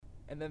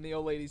And then the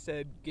old lady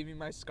said, "Give me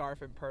my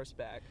scarf and purse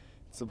back."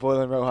 It's the Boyle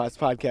and Rojas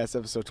podcast,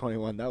 episode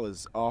 21. That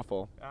was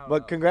awful. I don't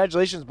But know.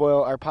 congratulations,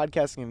 Boyle. Our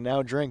podcasting can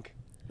now drink.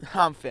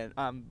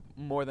 I'm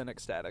more than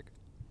ecstatic.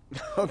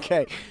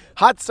 Okay.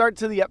 Hot start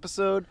to the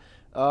episode.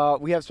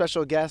 We have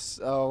special guests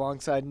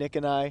alongside Nick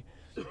and I.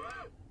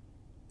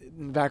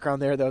 In the background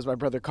there, that was my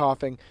brother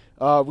coughing.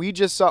 We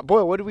just saw...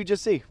 Boyle, what did we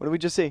just see?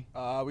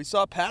 We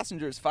saw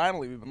Passengers,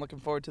 finally. We've been looking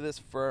forward to this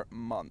for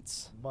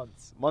months.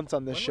 Months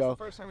on this When show. was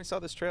the first time we saw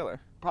this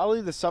trailer?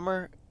 Probably the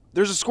summer.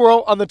 There's a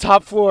squirrel on the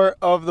top floor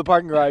of the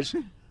parking garage.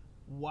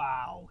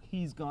 Wow,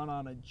 he's gone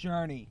on a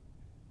journey.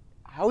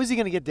 How is he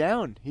going to get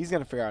down? He's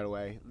going to figure out a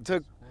way.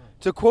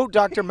 To quote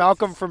Dr.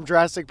 Malcolm from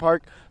Jurassic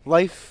Park,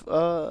 life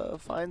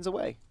finds a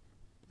way.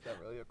 Is that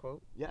really a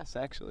quote? Yes,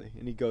 actually.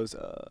 And he goes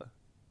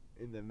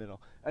in the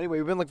middle. Anyway,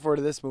 we've been looking forward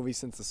to this movie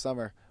since the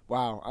summer.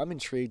 Wow, I'm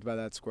intrigued by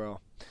that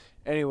squirrel.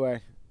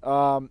 Anyway,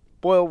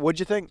 Boyle, what'd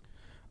you think?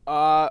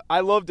 I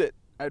loved it.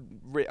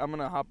 I'm going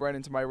to hop right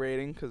into my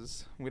rating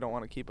because we don't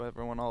want to keep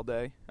everyone all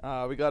day.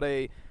 We got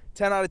a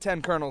 10 out of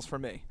 10 kernels for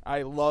me.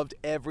 I loved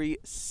every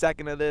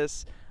second of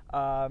this,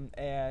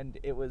 and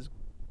it was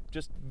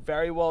just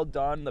very well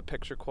done. The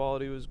picture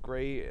quality was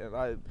great,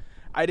 and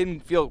I didn't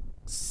feel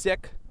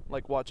sick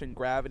like watching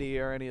Gravity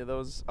or any of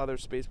those other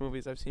space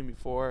movies I've seen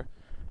before.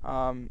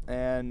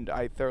 And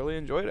I thoroughly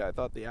enjoyed it. I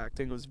thought the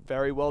acting was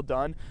very well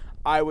done.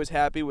 I was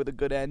happy with a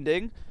good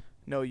ending.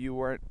 No, you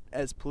weren't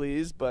as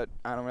pleased, but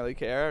I don't really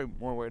care. I'm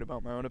more worried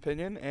about my own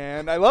opinion,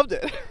 and I loved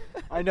it.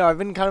 I know, I've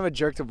been kind of a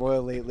jerk to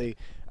Boyle lately.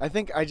 I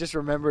think I just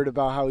remembered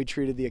about how he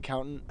treated the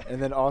accountant,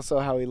 and then also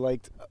how he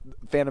liked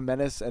Phantom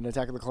Menace and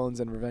Attack of the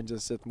Clones and Revenge of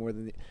the Sith more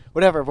than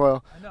whatever,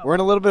 Boyle. We're in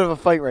a little bit of a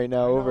fight right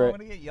now over it. I'm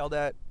going to get yelled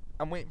at.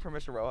 I'm waiting for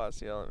Mr. Rojas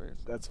to yell at me.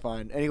 That's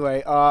fine.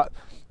 Anyway,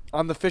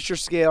 on the Fisher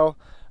scale,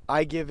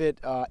 I give it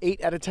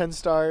 8 out of 10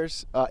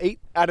 stars. 8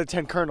 out of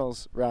 10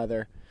 kernels,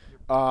 rather.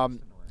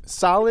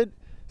 Solid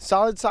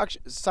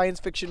science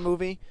fiction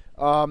movie.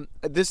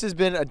 This has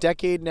been a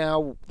decade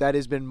now that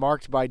has been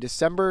marked by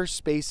December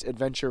space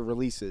adventure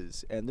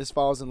releases, and this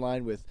falls in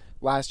line with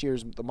last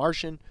year's The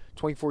Martian,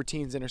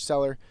 2014's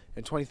Interstellar,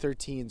 and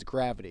 2013's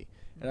Gravity.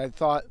 And I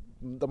thought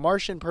The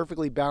Martian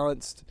perfectly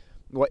balanced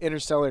what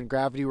Interstellar and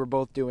Gravity were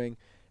both doing,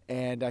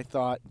 and I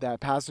thought that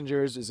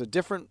Passengers is a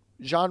different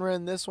genre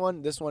in this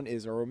one. This one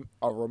is a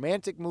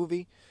romantic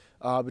movie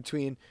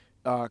between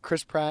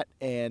Chris Pratt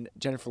and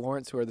Jennifer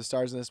Lawrence, who are the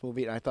stars in this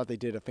movie, and I thought they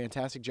did a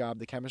fantastic job.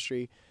 The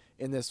chemistry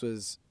in this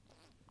was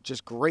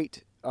just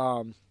great.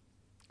 I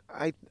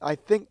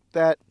think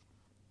that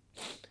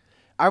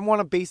I want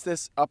to base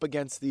this up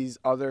against these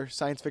other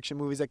science fiction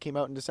movies that came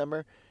out in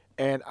December,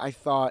 and I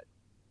thought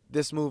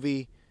this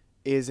movie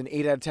is an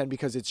 8 out of 10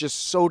 because it's just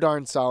so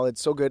darn solid,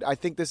 so good. I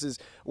think this is,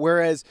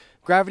 whereas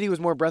Gravity was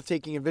more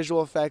breathtaking in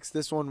visual effects,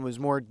 this one was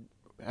more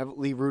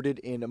heavily rooted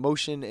in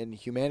emotion and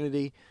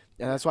humanity,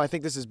 and that's why I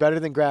think this is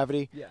better than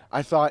Gravity. Yeah.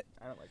 I thought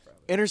I don't like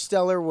Gravity.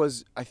 Interstellar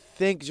was, I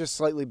think, just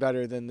slightly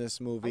better than this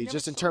movie,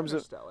 just in terms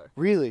of...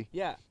 Really?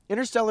 Yeah.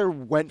 Interstellar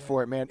went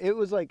for it, man. It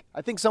was like,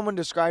 I think someone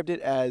described it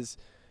as,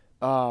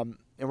 and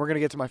we're going to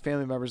get to my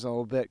family members in a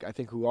little bit, I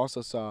think, who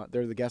also saw,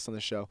 they're the guests on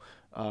the show.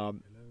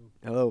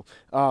 Hello.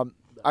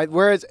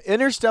 Whereas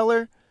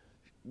Interstellar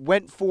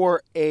went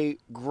for a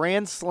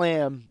grand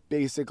slam,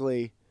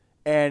 basically,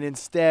 and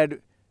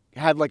instead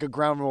had like a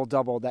ground rule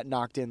double that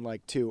knocked in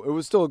like 2. It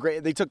was still a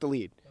great, they took the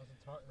lead. That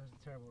was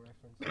a terrible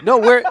reference. No,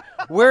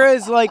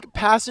 whereas like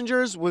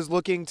Passengers was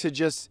looking to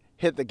just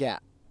hit the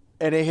gap.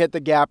 And it hit the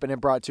gap and it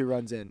brought 2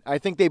 runs in. I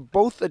think they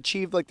both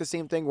achieved like the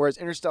same thing, whereas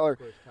Interstellar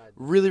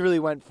really, really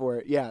went for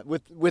it. Yeah,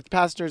 with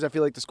Passengers, I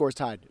feel like the score's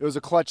tied. It was a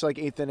clutch like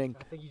 8th inning.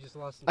 I think you just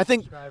lost some I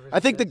think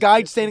subscribers. the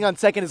guy standing on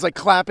second is like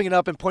clapping it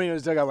up and pointing at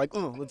his dugout like,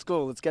 "Oh, let's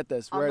go, let's get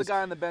this." I'm the Whereas,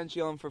 guy on the bench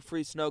yelling for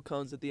free snow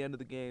cones at the end of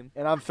the game.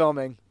 and I'm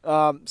filming.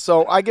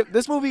 So I give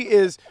this movie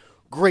is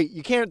great.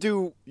 You can't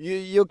do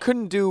you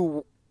couldn't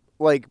do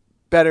like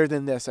better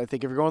than this. I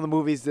think if you're going to the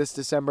movies this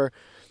December,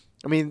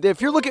 I mean,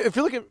 if you're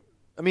looking.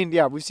 I mean,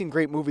 yeah, we've seen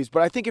great movies,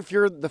 but I think if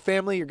you're the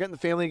family, you're getting the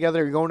family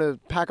together, you're going to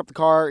pack up the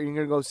car, and you're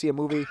going to go see a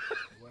movie,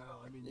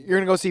 you're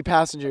going to go see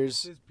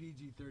Passengers. This is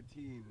PG-13,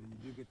 and you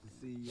do get to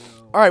see,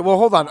 All right, well,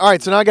 hold on. All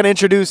right, so now I got to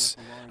introduce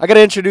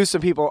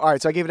some people. All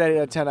right, so I gave it an 8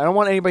 out of 10. I don't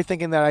want anybody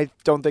thinking that I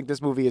don't think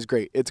this movie is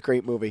great. It's a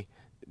great movie.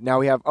 Now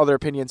we have other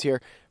opinions here.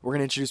 We're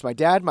going to introduce my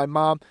dad, my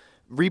mom,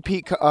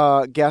 repeat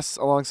guests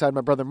alongside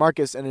my brother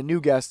Marcus, and a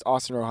new guest,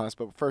 Austin Rojas.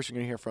 But first, you're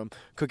going to hear from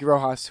Cookie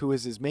Rojas, who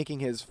is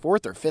making his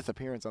 4th or 5th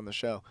appearance on the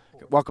show.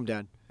 Welcome,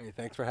 Dad. Hey,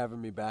 thanks for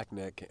having me back,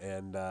 Nick,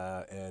 and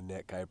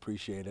Nick, I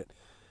appreciate it.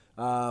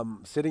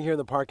 Sitting here in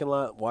the parking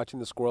lot watching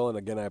the squirrel, and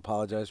again, I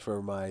apologize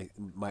for my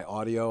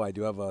audio. I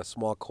do have a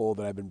small cold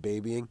that I've been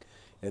babying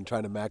and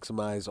trying to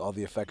maximize all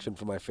the affection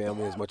for my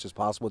family as much as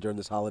possible during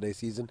this holiday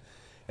season.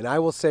 And I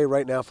will say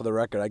right now, for the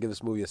record, I give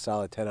this movie a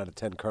solid 10 out of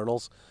 10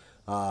 kernels.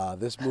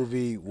 This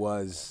movie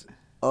was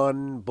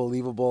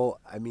unbelievable.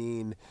 I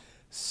mean,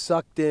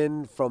 sucked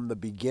in from the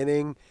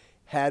beginning,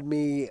 had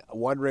me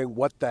wondering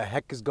what the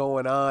heck is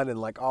going on, and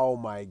like, oh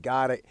my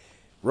God.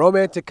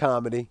 Romantic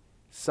comedy,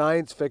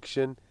 science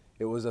fiction.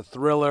 It was a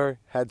thriller,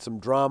 had some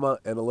drama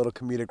and a little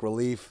comedic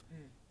relief.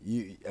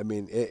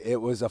 It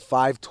was a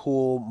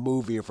 5-tool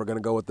movie if we're going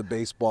to go with the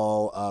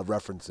baseball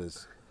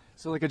references.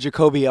 So like a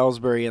Jacoby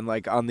Ellsbury in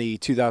like on the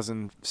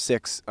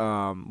 2006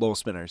 Lowell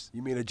Spinners.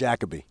 You mean a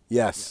Jacoby?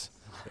 Yes.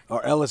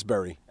 Or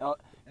Ellisbury.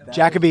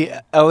 Jacoby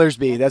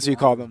Ellersby, that's what you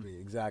call them.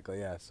 Exactly,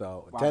 yeah.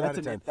 So Wow, 10 out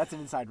of 10. That's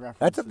an inside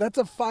reference. That's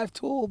a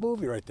 5-tool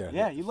movie right there.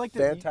 Yeah, you liked it.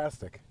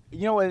 Fantastic.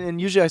 You know, and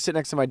usually I sit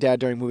next to my dad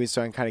during movies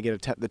so I can kind of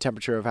get the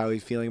temperature of how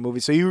he's feeling a movie.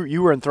 So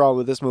you were enthralled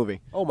with this movie.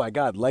 Oh my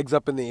God! Legs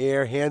up in the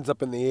air, hands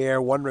up in the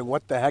air, wondering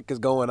what the heck is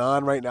going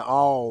on right now.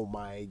 Oh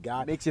my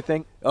God! Makes you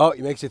think. Oh, it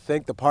makes you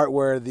think. The part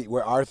where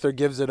Arthur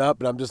gives it up,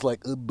 and I'm just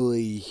like, oh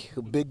boy,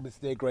 a big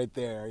mistake right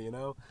there. You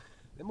know,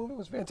 the movie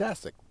was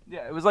fantastic.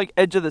 Yeah, it was like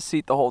edge of the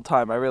seat the whole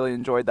time. I really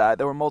enjoyed that.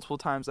 There were multiple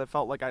times I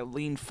felt like I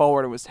leaned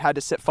forward and had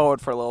to sit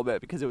forward for a little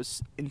bit because it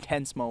was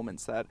intense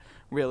moments that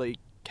really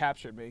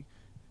captured me.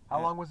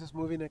 How long was this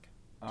movie, Nick?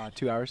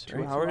 2 hours.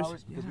 2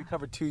 hours? Because we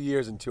covered 2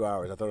 years in 2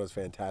 hours. I thought it was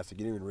fantastic.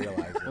 You didn't even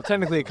realize it. Well,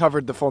 technically it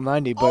covered the full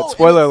 90, but Oh,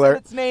 spoiler and it said alert.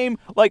 its name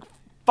like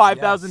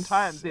 5,000 Yes,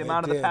 times. The it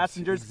amount of the did.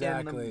 passengers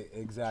Exactly, in the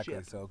exactly.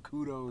 ship. So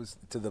kudos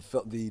to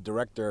the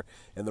director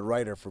and the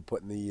writer for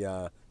putting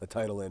the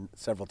title in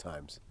several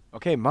times.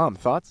 Okay, Mom,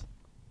 thoughts?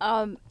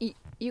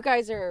 You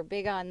guys are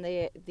big on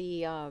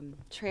the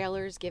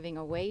trailers giving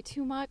away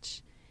too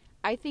much.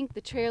 I think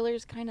the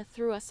trailers kind of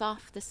threw us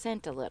off the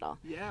scent a little.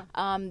 Yeah.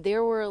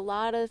 There were a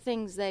lot of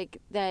things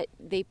that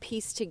they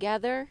pieced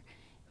together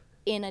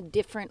in a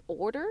different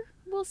order,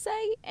 we'll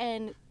say,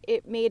 and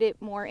it made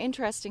it more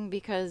interesting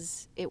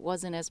because it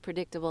wasn't as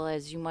predictable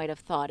as you might have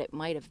thought it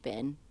might have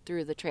been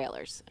through the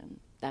trailers,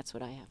 and that's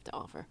what I have to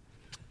offer.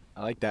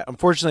 I like that.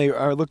 Unfortunately,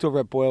 I looked over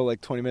at Boyle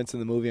like 20 minutes in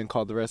the movie and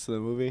called the rest of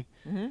the movie.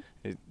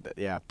 Mm-hmm.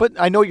 Yeah, but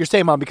I know what you're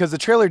saying, Mom, because the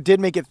trailer did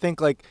make it think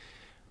like,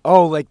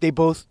 oh, like they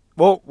both.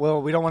 Well,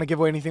 we don't want to give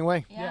away anything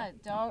away. Yeah,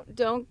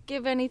 don't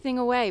give anything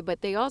away.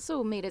 But they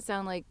also made it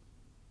sound like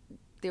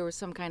there was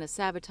some kind of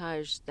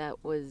sabotage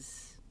that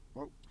was.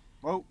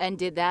 Whoa. And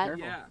did that?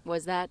 Careful. Yeah.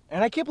 Was that?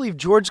 And I can't believe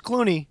George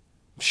Clooney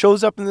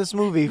shows up in this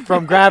movie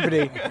from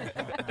Gravity,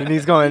 and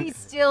he's going. He's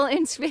still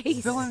in space.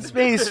 Still in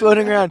space,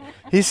 floating around.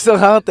 He's still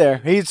out there.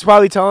 He's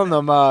probably telling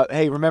them,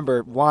 "Hey,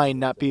 remember, wine,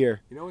 not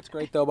beer." You know what's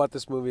great though about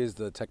this movie is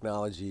the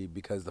technology,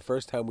 because the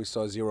first time we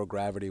saw zero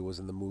gravity was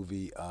in the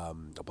movie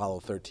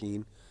Apollo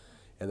 13,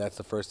 and that's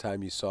the first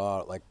time you saw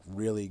like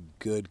really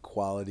good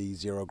quality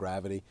zero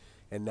gravity.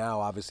 And now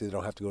obviously they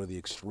don't have to go to the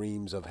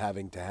extremes of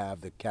having to have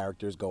the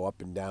characters go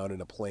up and down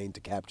in a plane to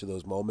capture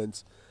those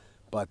moments,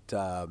 but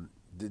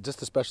just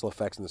the special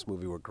effects in this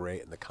movie were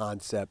great, and the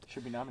concept.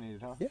 Should be nominated,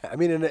 huh? Yeah, I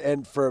mean,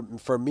 and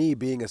for me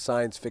being a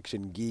science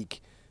fiction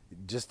geek,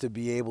 just to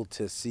be able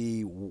to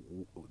see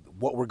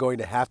what we're going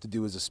to have to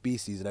do as a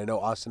species, and I know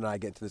Austin and I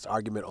get into this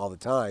argument all the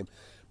time,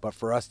 but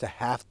for us to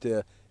have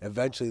to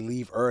eventually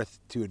leave Earth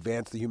to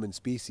advance the human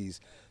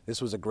species,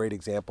 this was a great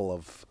example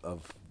of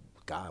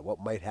God, what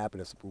might happen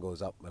if something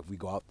goes up, if we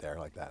go out there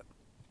like that.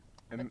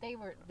 But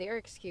their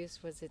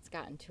excuse was it's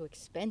gotten too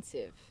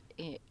expensive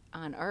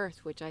on Earth,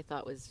 which I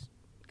thought was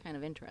kind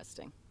of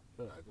interesting.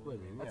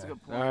 That's a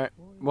good point. All right.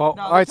 Well,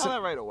 No, all right. let's So, tell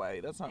that right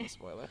away. That's not a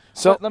spoiler.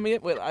 So- But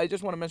wait, I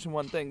just want to mention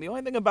one thing. The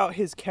only thing about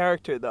his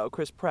character, though,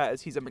 Chris Pratt,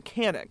 is he's a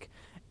mechanic.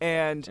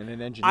 And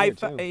an engineer,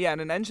 too. Yeah,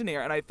 and an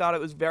engineer. And I thought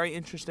it was very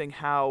interesting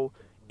how,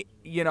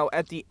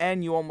 at the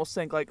end you almost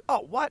think like, oh,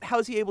 what? How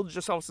is he able to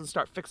just all of a sudden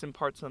start fixing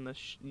parts on the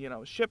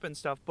ship and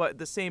stuff? But at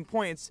the same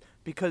point, it's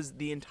because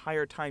the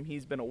entire time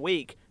he's been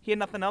awake, he had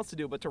nothing else to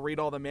do but to read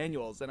all the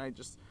manuals. And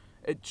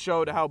it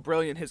showed how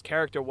brilliant his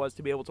character was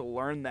to be able to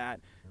learn that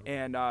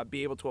and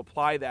be able to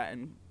apply that.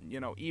 And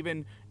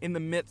even in the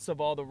midst of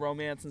all the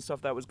romance and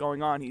stuff that was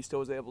going on, he still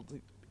was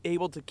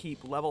able to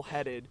keep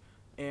level-headed,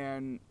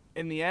 and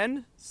in the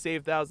end,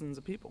 save thousands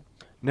of people.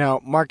 now,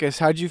 Marcus,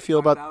 how'd you feel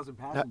about? 1,000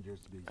 passengers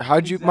to be.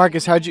 How'd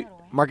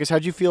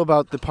you feel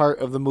about the part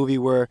of the movie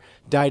where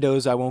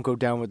Dido's "I Won't Go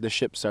Down with the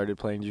Ship" started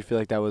playing? Did you feel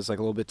like that was like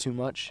a little bit too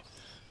much?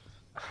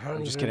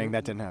 I'm just kidding.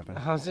 That didn't happen.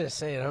 I was gonna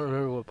say I don't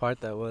remember what part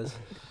that was.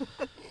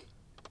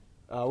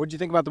 What'd you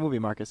think about the movie,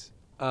 Marcus?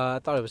 I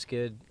thought it was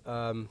good.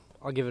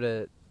 I'll give it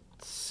a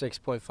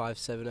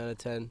 6.57 out of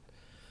 10.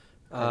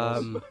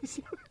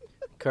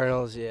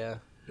 Colonels, yeah.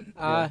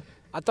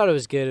 I thought it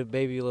was good.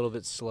 Maybe a little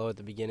bit slow at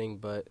the beginning,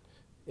 but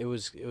it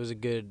was a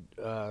good.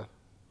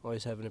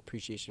 Always have an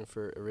appreciation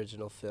for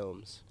original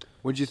films.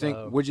 What'd you think?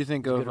 So, What'd you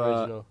think it's of? good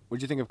original.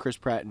 What'd you think of Chris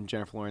Pratt and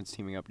Jennifer Lawrence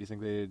teaming up? Do you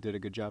think they did a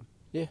good job?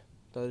 Thought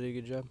they did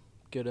a good job.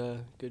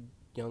 Good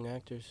young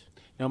actors.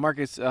 Now,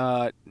 Marcus,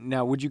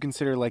 now would you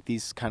consider like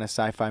these kind of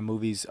sci-fi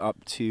movies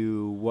up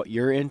to what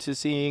you're into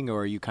seeing,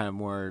 or are you kind of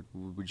more?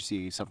 Would you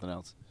see something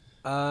else?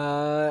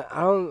 I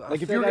don't.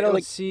 Like, if I you're don't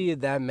like- see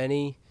that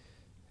many.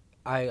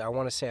 I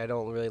want to say I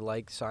don't really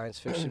like science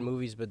fiction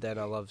movies, but then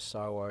I love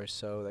Star Wars,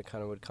 so that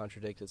kind of would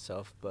contradict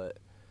itself. But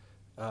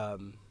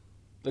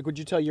Like, would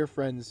you tell your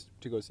friends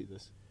to go see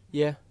this?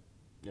 yeah,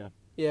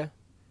 Yeah.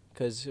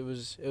 because it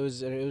was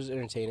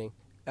entertaining.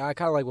 And I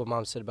kind of like what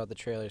Mom said about the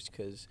trailers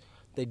because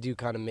they do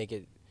kind of make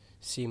it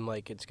seem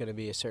like it's going to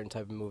be a certain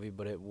type of movie,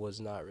 but it was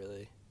not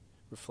really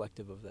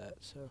reflective of that.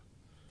 So.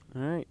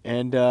 All right,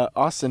 and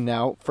Austin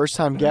now,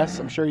 first-time guest.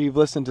 I'm sure you've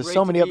listened to Great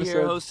so many to be episodes.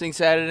 Here hosting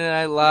Saturday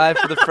Night Live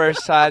for the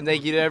first time.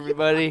 Thank you to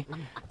everybody.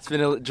 It's been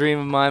a dream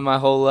of mine my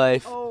whole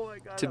life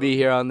to be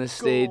here on this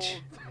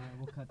stage.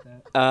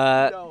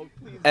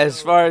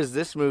 As far as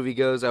this movie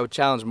goes, I would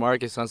challenge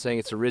Marcus on saying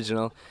it's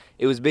original.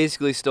 It was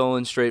basically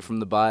stolen straight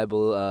from the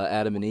Bible,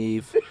 Adam and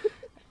Eve.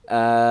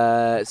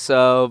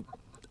 So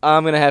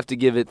I'm going to have to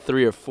give it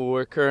 3 or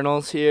 4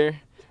 kernels here,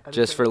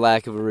 just for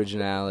lack of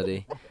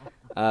originality.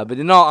 But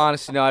in all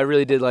honesty, no, I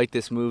really did like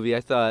this movie.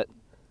 I thought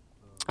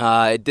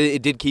it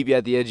did keep you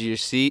at the edge of your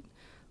seat,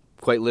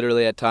 quite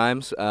literally at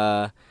times.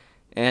 Yeah,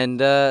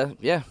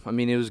 I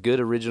mean, it was good,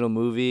 original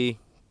movie,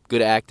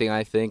 good acting,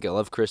 I think. I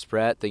love Chris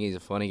Pratt. I think he's a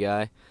funny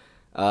guy.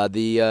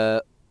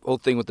 The whole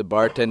thing with the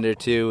bartender,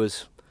 too,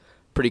 was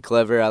pretty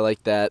clever. I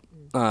like that,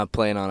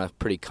 playing on a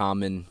pretty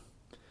common,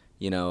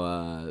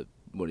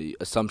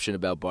 assumption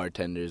about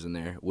bartenders and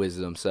their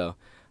wisdom. So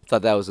I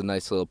thought that was a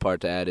nice little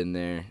part to add in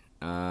there.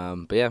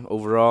 But yeah,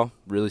 overall,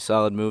 really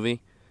solid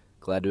movie.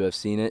 Glad to have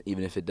seen it,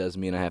 even if it does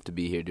mean I have to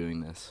be here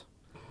doing this.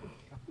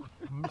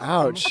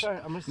 Ouch.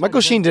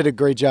 Michael Sheen did a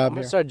great job I'm going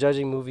here. to start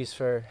judging movies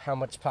for how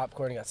much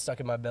popcorn got stuck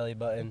in my belly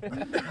button.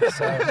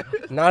 So,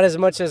 not as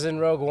much as in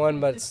Rogue One,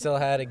 but it still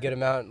had a good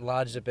amount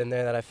lodged up in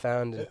there that I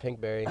found in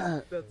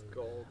Pinkberry. That's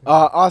gold.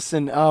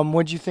 Austin,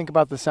 what did you think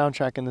about the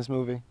soundtrack in this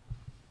movie?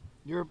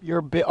 You're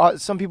a bit.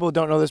 Some people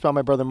don't know this about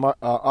my brother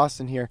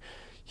Austin here.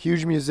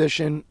 Huge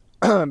musician.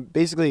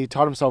 Basically, he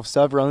taught himself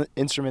several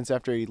instruments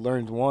after he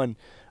learned one.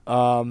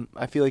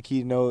 I feel like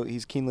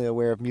he's keenly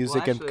aware of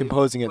music and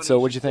composing it. So,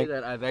 what'd you think?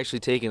 That I've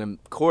actually taken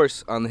a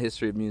course on the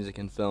history of music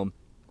and film,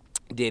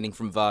 dating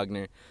from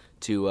Wagner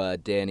to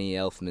Danny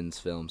Elfman's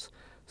films.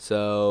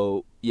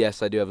 So,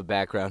 yes, I do have a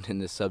background in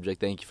this subject.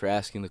 Thank you for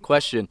asking the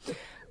question.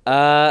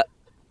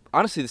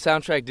 Honestly, the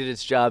soundtrack did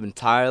its job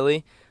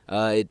entirely.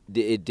 It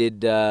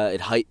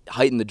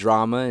heightened the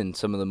drama and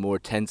some of the more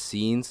tense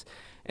scenes,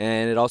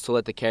 and it also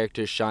let the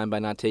characters shine by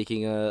not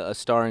taking a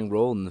starring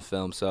role in the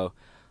film. So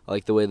I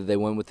like the way that they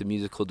went with the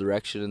musical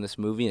direction in this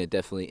movie, and it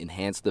definitely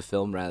enhanced the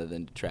film rather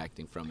than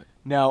detracting from it.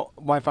 Now,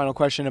 my final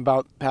question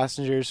about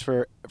Passengers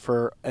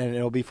and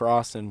it'll be for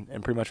Austin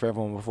and pretty much for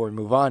everyone before we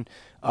move on.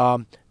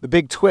 The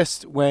big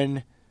twist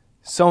when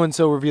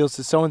so-and-so reveals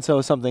to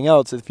so-and-so something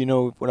else, if you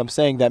know what I'm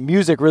saying, that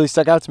music really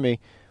stuck out to me.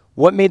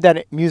 What made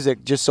that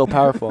music just so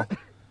powerful?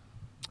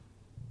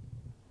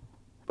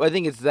 I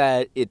think it's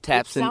that it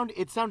taps in.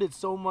 It sounded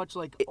so much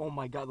like, oh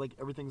my God, like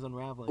everything's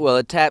unraveling. Well,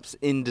 it taps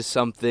into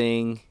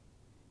something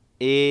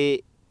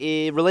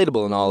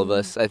relatable in all of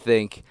us, I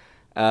think.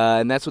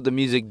 And that's what the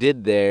music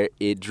did there.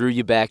 It drew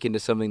you back into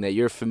something that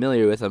you're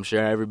familiar with. I'm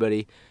sure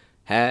everybody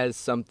has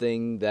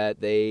something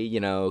that they,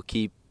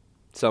 keep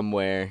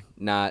somewhere,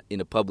 not in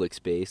a public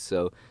space.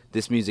 So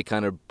this music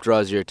kind of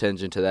draws your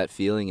attention to that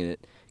feeling, and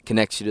it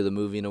connects you to the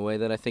movie in a way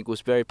that I think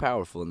was very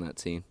powerful in that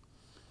scene.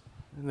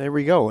 There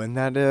we go, and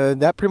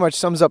that pretty much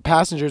sums up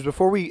Passengers.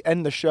 Before we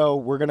end the show,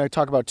 we're going to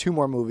talk about 2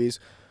 more movies.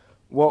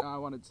 Well, I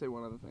wanted to say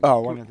one other thing.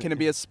 Oh, can it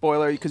be a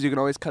spoiler? Because you can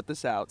always cut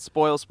this out.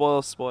 Spoil,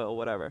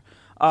 whatever.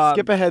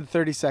 Skip ahead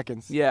 30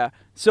 seconds. Yeah.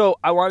 So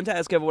I wanted to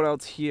ask everyone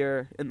else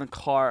here in the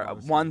car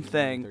one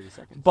thing.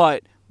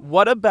 But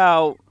what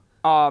about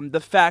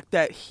the fact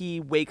that he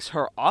wakes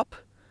her up?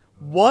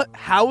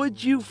 How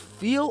would you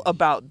feel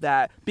about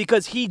that?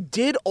 Because he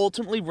did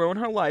ultimately ruin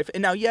her life.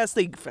 And now, yes,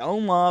 they fell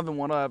in love and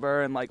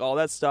whatever and like all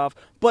that stuff.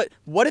 But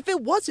what if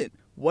it wasn't?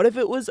 What if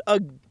it was a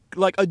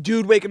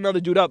dude waking another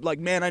dude up, like,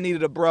 man, I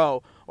needed a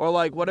bro? Or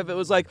like, what if it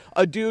was like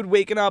a dude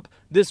waking up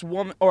this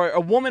woman, or a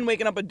woman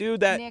waking up a dude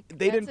that Nick,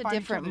 they didn't that's find a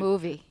different something-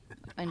 movie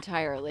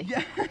entirely.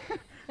 Yeah.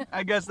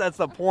 I guess that's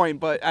the point,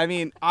 but I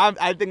mean, I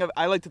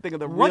like to think of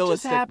the What just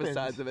realistic happened?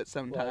 sides of it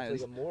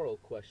sometimes. moral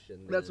question.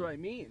 That's what I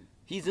mean.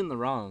 He's in the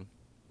wrong,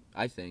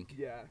 I think.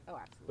 Yeah. Oh,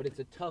 absolutely. But it's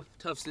a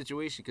tough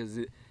situation because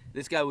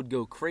this guy would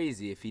go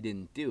crazy if he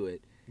didn't do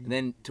it. And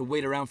then to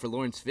wait around for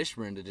Lawrence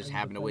Fishburne to just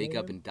happen to wake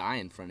up and die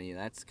in front of you,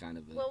 that's kind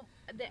of Well,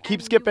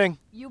 Keep skipping.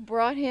 You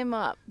brought him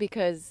up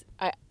because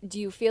do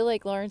you feel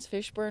like Lawrence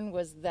Fishburne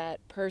was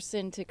that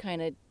person to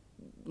kind of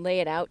lay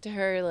it out to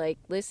her, like,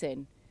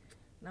 listen,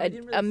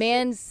 a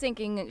man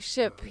sinking a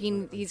ship,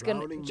 he's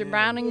gonna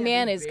drowning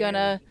man is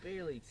gonna. He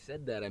barely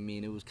said that. I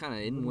mean, it was kind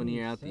of in one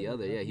ear out the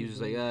other. Yeah, he was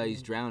just like,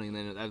 he's drowning, and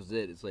then that was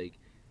it. It's like,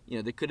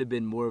 there could have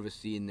been more of a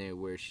scene there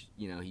where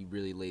he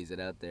really lays it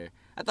out there.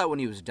 I thought when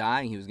he was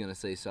dying, he was gonna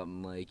say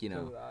something like,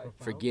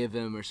 forgive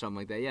him or something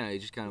like that. Yeah, he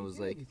just kind of was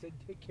like, he said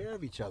take care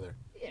of each other.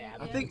 Yeah,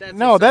 I think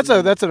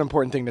that's an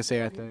important thing to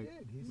say, I think.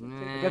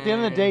 At the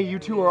end of the day, you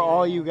two are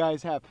all you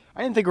guys have.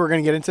 I didn't think we were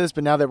going to get into this,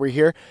 but now that we're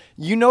here,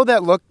 you know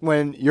that look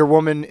when your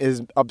woman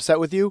is upset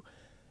with you?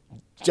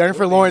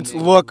 Jennifer Lawrence's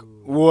look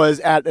was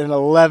at an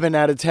 11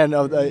 out of 10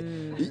 of the,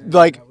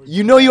 like,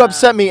 you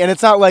upset me, and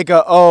it's not like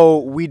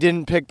we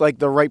didn't pick like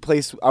the right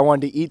place I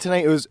wanted to eat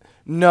tonight. It was,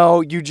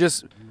 no, you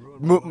just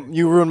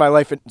you ruined my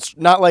life. It's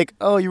not like,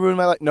 oh, you ruined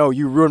my life. No,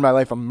 you ruined my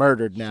life. I'm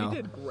murdered now. She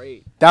did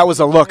great. That was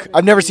a look.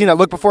 I've never seen that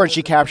look before, and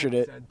she captured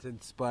it.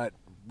 Sentence, but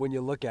when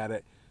you look at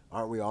it,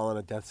 aren't we all on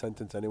a death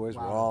sentence anyways?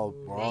 We're all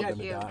Thank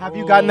gonna you. die. Have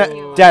you gotten that,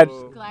 Ooh. Dad?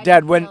 Glad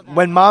Dad, you when feel that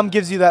when way. Mom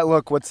gives you that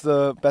look, what's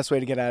the best way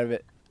to get out of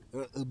it?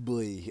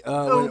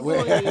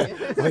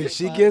 When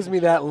she gives me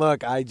that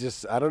look, I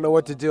don't know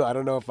what to do. I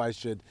don't know if I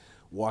should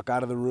walk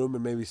out of the room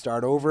and maybe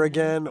start over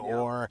again,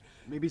 or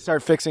Maybe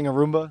start fixing a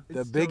Roomba.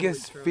 the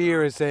biggest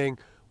fear is saying,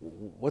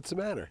 "What's the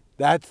matter?"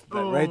 That's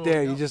right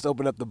there. You just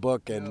open up the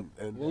book and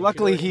Well,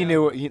 luckily he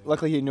knew.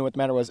 Luckily he knew what the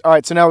matter was. All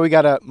right, so now we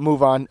gotta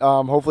move on.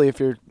 Hopefully, if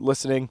you're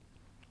listening,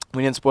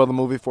 we didn't spoil the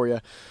movie for you.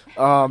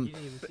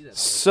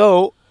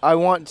 So I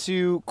want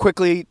to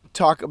quickly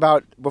talk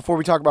about, before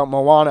we talk about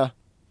Moana.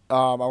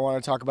 I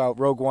want to talk about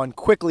Rogue One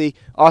quickly.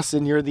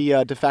 Austin, you're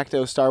the de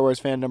facto Star Wars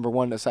fan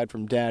 #1 aside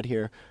from Dad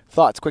here.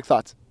 Quick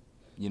thoughts.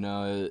 You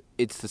know,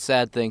 it's the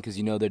sad thing because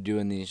you know they're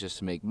doing these just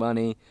to make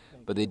money,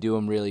 but they do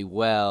them really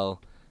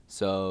well,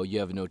 so you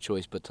have no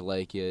choice but to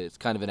like it. It's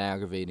kind of an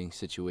aggravating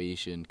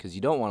situation because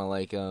you don't want to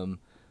like them.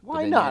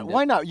 Why not?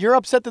 Why not? You're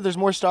upset that there's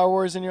more Star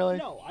Wars in your life?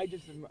 No, I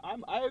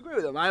agree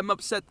with them. I'm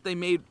upset they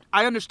made.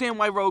 I understand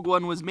why Rogue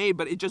One was made,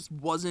 but it just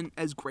wasn't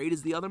as great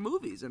as the other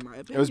movies, in my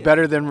opinion. It was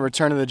better than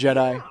Return of the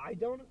Jedi. Yeah, I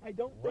don't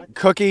think.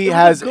 Cookie It was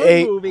has a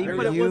good movie, Are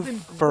but it you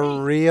wasn't for great.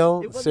 real?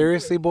 It wasn't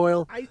Seriously, great.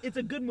 Boyle? It's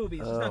a good movie.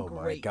 It's just Oh not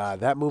my great.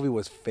 God, that movie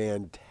was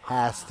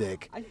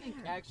fantastic. I think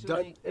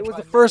actually It was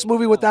the first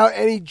movie without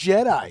any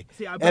Jedi,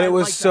 See, but and I it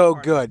was like that so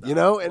part, good, though. you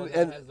know. and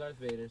Darth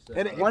Vader. So.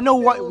 And it- Wanna know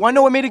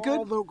what made it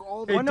good? It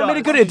Wanna know what made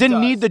it does. good? It didn't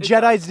does. need the It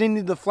Jedi's, does. didn't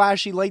need the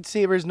flashy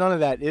lightsabers, none of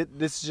that.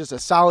 This is just a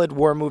solid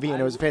war movie, and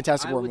it was a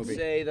fantastic war movie.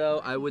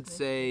 I would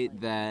say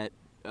that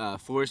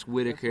Forrest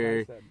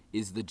Whitaker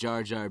is the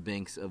Jar Jar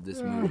Binks of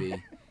this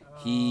movie.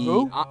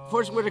 Who?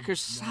 Forrest Whitaker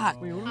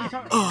sucked.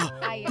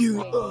 I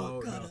agree.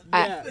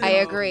 I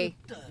agree.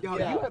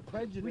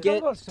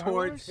 Get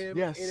towards him.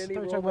 Yes. in any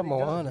We're role talking about that he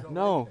does. Moana.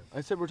 No,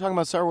 I said we're talking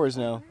about Star Wars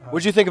now.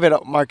 What'd you think of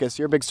it, Marcus?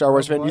 You're a big Star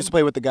Wars fan. You used to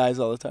play with the guys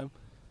all the time.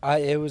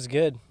 It was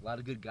good. A lot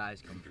of good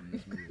guys come from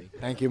this movie.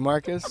 Thank you,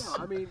 Marcus.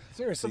 I mean,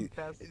 seriously,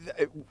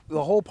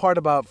 the whole part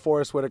about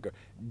Forrest Whitaker,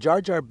 Jar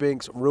Jar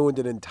Binks ruined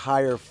an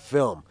entire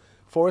film.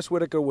 Forrest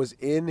Whitaker was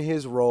in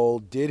his role,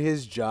 did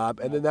his job,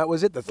 and then that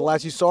was it. That's the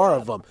last you saw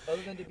of him.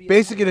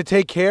 Basically, to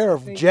take care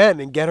of Jen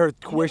and get her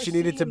where she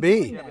needed to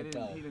be. He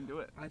didn't do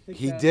it.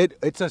 He did.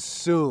 It's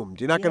assumed.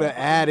 You're not going to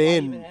add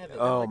in.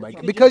 Oh my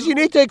God! Because you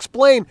need to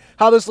explain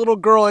how this little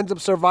girl ends up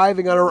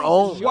surviving on her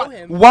own.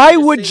 Why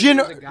would Jin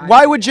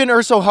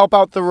Erso help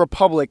out the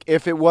Republic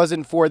if it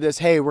wasn't for this?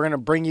 Hey, we're gonna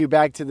bring you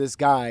back to this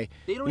guy.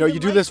 They don't You know, even you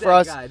do like this that for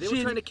us. guy. They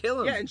were trying to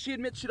kill him. Yeah, and she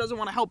admits she doesn't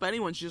want to help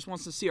anyone. She just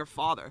wants to see her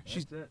father.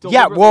 She's Yeah,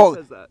 deliberately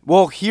says that.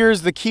 well,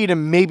 here's the key to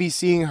maybe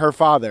seeing her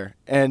father,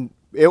 and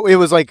it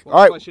was like, Well,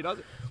 all that's why right, she does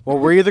it. well,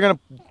 we're either gonna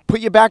put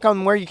you back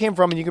on where you came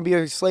from, and you can be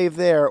a slave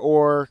there,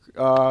 or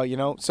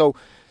So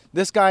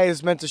this guy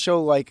is meant to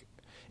show like.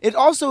 It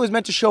also is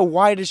meant to show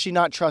why does she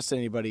not trust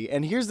anybody.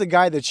 And here's the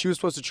guy that she was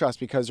supposed to trust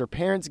because her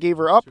parents gave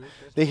her up.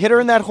 They hit her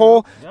in that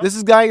hole. This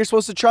is the guy you're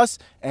supposed to trust.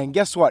 And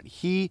guess what?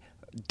 He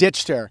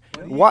ditched her.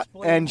 What?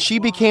 And she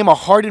became a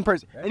hardened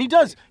person. And he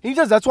does.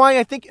 That's why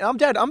I think I'm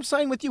dead. I'm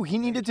siding with you. He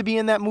needed to be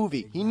in that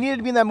movie. He needed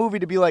to be in that movie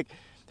to be like,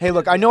 hey,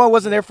 look, I know I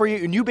wasn't there for you.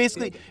 And you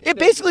it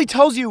basically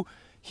tells you,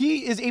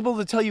 he is able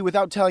to tell you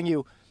without telling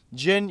you,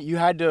 Jin, you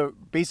had to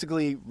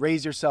basically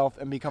raise yourself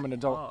and become an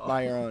adult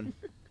by your own.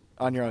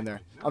 On your own there.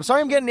 I'm sorry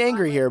I'm getting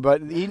angry here,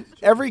 but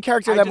every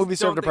character in that movie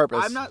served a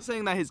purpose. I'm not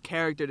saying that his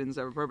character didn't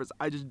serve a purpose.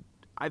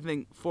 I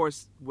think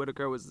Forrest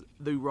Whitaker was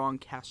the wrong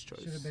cast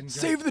choice.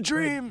 Save the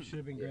dream! Should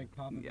have been Greg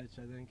Popovich,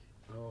 I think.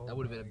 That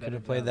would have been a Could better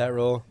have played that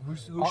role. Who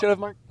should have,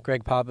 Mark?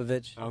 Greg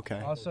Popovich. Okay.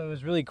 Also, it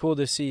was really cool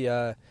to see,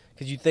 because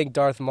you think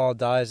Darth Maul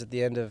dies at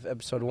the end of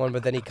episode 1,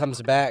 but then he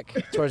comes back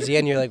towards the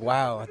end. You're like,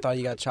 wow, I thought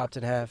he got chopped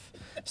in half.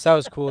 So that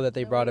was cool that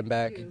they brought him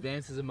back.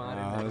 Advances in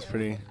modern. That was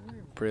pretty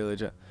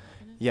legit.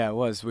 Yeah, it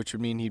was, which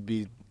would mean he'd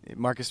be.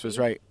 Marcus was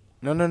right.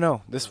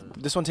 No. This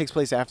one takes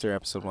place after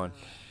episode 1.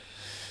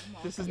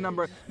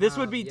 This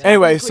would be.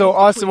 Anyway, so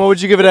Austin, what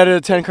would you give it out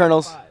of 10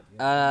 kernels?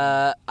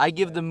 I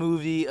give the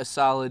movie a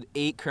solid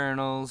 8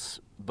 kernels,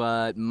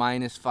 but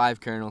minus 5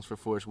 kernels for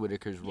Forrest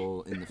Whitaker's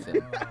role in the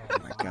film. Oh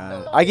my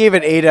God. I gave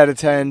it 8 out of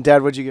 10.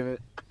 Dad, what'd you give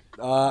it?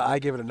 I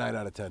give it a 9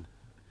 out of 10.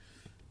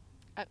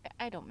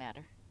 I don't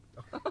matter.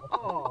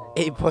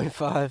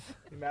 8.5.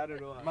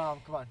 Mom,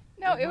 come on.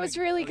 No, it was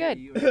really good.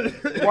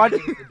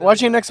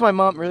 Watching it next to my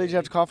mom, really, did you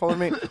have to cough all over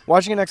me?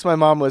 Watching it next to my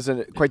mom was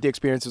quite the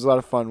experience. It was a lot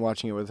of fun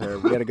watching it with her.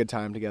 We had a good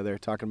time together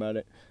talking about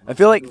it. I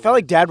felt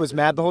like Dad was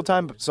mad the whole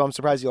time, so I'm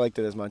surprised you liked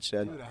it as much,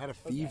 Dad. Dude, I had a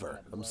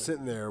fever. I'm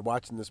sitting there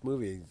watching this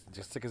movie,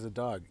 just sick as a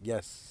dog.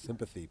 Yes,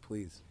 sympathy,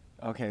 please.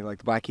 Okay, like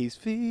the Black Keys.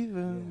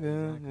 Fever.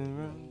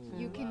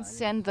 You can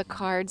send the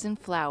cards and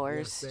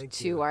flowers Yes, thank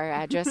to you. our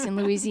address in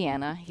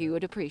Louisiana. He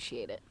would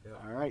appreciate it.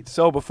 All right,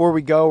 so before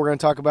we go, we're going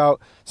to talk about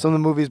some of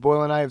the movies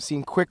Boyle and I have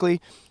seen quickly.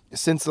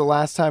 since the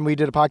last time we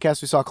did a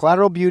podcast. We saw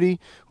Collateral Beauty.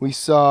 We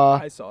saw.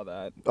 I saw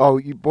that. Oh,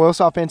 you both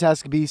saw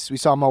Fantastic Beasts. We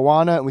saw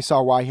Moana, and we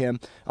saw Why Him.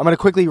 I'm going to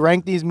quickly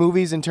rank these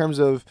movies in terms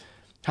of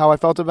how I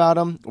felt about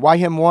them. Why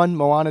Him 1,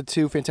 Moana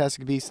 2,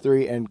 Fantastic Beasts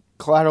 3, and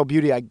Collateral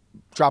Beauty I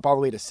drop all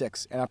the way to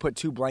 6. And I put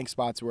 2 blank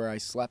spots where I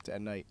slept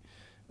at night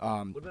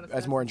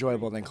as more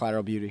enjoyable than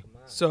Collateral Beauty.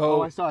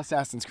 So I saw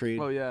Assassin's Creed.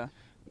 Oh yeah.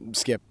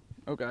 Skip.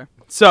 Okay.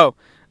 So,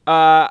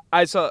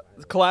 I saw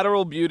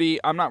Collateral Beauty.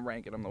 I'm not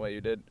ranking them the way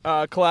you did.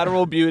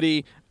 Collateral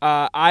Beauty,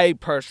 I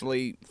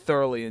personally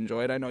thoroughly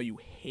enjoyed. I know you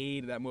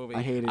hated that movie.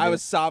 I hated I it.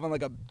 was sobbing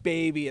like a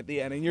baby at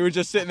the end, and you were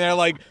just sitting there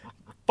like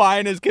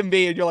fine as can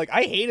be, and you're like,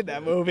 I hated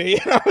that movie.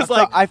 And I was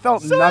I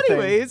felt so nothing.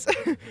 anyways.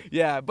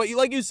 Yeah, but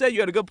like you said, you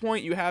had a good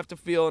point. You have to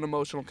feel an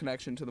emotional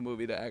connection to the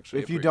movie to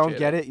actually If you don't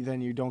appreciate get it, then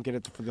you don't get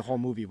it for the whole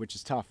movie, which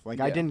is tough. Like,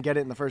 I Yeah. didn't get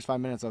it in the first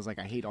 5 minutes. I was like,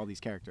 I hate all these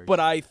characters. But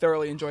I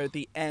thoroughly enjoyed at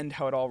the end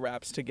how it all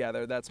wraps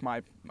together.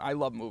 I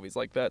love movies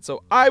like that.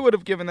 So I would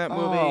have given that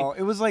movie. Oh,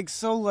 it was like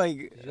so like,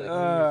 you like when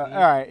all you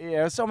right,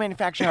 yeah, it was so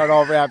manufactured how it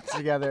all wrapped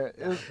together.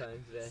 It was,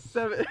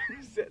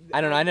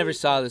 I don't know. I never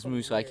saw this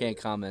movie, so I can't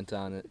comment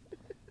on it.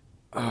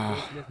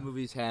 Smith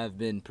movies have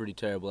been pretty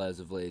terrible as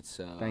of late.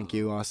 So thank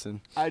you,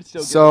 Austin. I'd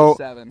still give So, it a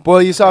 7. Boy,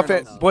 you saw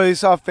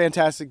Eternals.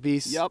 Fantastic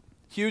Beasts. Yep.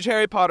 Huge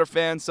Harry Potter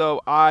fan,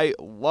 so I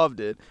loved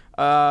it.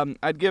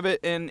 I'd give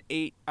it an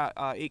 8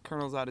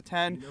 kernels out of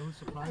 10. You know who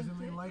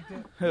surprisingly liked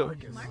it? Who?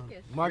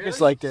 Marcus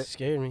liked it.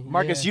 Scared me.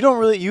 Marcus,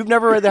 Yeah. you've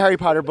never read the Harry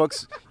Potter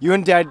books. You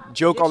and Dad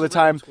joke all the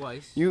time.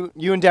 You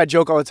and Dad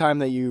joke all the time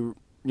that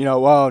you know,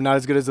 whoa, not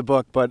as good as the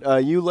book,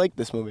 but you like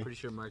this movie. Pretty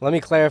sure Mark. Let me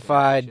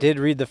clarify. I did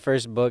read the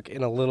first book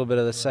and a little bit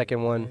of the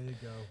second one.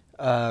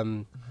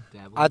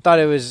 I thought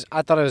it was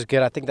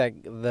good. I think that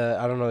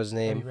I don't know his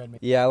name.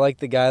 Yeah, I like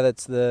the guy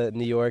that's the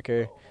New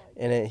Yorker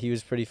in it. He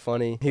was pretty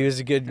funny. He was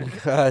a good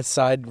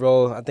side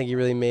role. I think he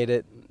really made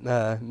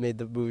the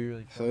movie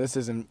really So this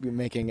isn't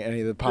making any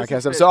of the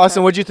podcasts up. So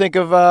Austin, what'd you think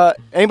of?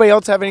 Anybody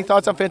else have any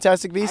thoughts on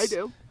Fantastic I Beasts?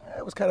 do.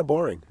 It was kind of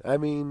boring. I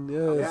mean,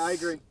 Yeah, I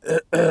agree.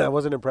 I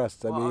wasn't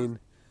impressed. I mean,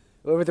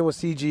 everything was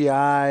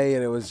CGI,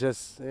 and it was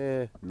just,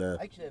 nah.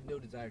 I actually have no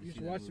desire to see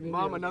that movie.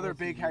 Mom, another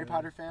big Harry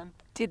Potter fan.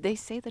 Did they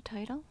say the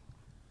title?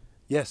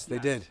 Yes, they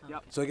did.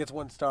 Yep. So it gets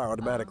 1 star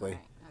automatically.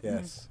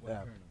 Yes.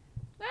 Yeah.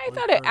 I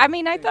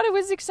thought it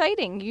was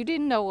exciting. You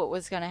didn't know what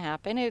was going to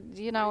happen. It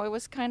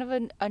was kind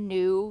of a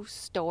new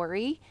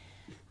story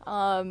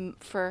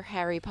for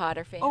Harry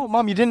Potter fans. Oh,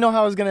 Mom, you didn't know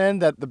how it was gonna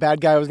end. That the bad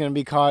guy was gonna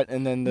be caught,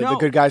 and then the No.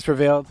 good guys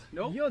prevailed.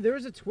 Nope. Yo, there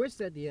was a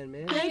twist at the end,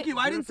 man. Thank you.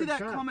 I didn't see that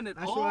coming at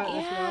all.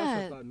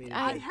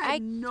 I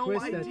had no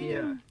Twist at the idea.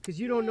 end. Because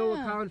you don't know what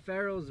Yeah. Colin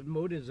Farrell's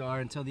motives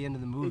are until the end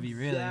of the movie,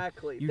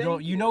 Exactly. really. You Thank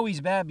don't. You know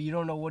he's bad, but you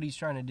don't know what he's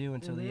trying to do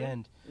until the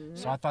end.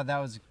 So I thought that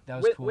was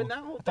cool. When that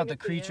whole I thought thing the at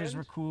the creatures end,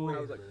 were cool.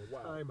 I was like,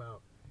 wow. Time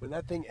out. When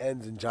that thing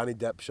ends and Johnny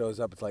Depp shows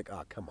up, it's like,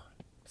 oh, come on.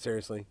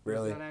 Seriously?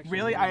 Really?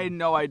 Really, I had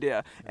no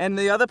idea. And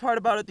the other part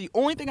about it, the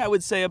only thing I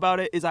would say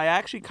about it is I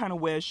actually kind of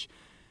wish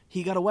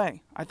he got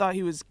away. I thought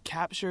he was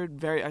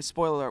captured.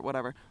 Spoiler alert,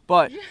 whatever.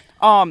 But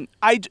then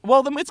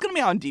it's gonna be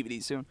out on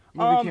DVD soon.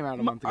 Movie came out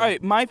a month ago. All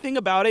right, my thing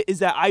about it is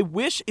that I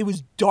wish it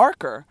was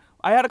darker.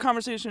 I had a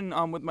conversation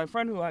with my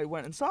friend who I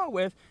went and saw it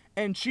with,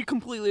 and she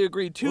completely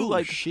agreed too. Ooh,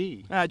 like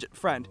she.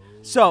 Friend.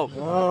 So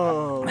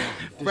Oh,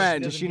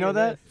 friend. Does she know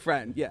that?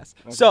 Friend. Yes.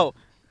 So,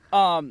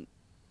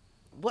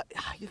 what?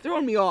 You're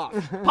throwing me off.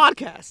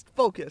 Podcast.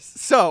 Focus.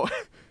 So,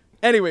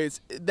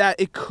 anyways, that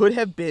it could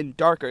have been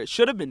darker. It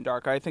should have been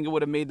darker. I think it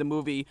would have made the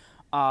movie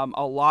a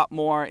lot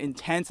more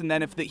intense. And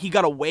then if he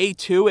got away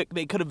too,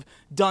 they could have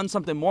done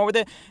something more with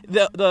it.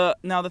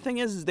 Now the thing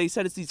is they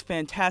said it's these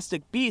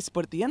fantastic beasts,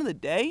 but at the end of the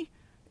day,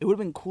 it would have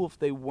been cool if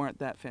they weren't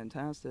that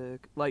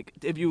fantastic. Like,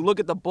 if you look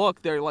at the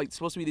book, they're like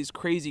supposed to be these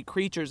crazy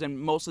creatures, and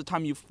most of the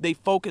time they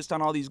focused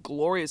on all these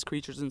glorious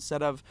creatures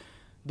instead of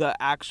the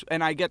actual.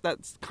 And I get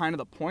that's kind of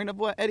the point of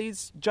what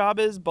Eddie's job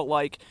is, but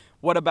like,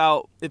 what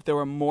about if there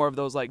were more of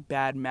those like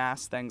bad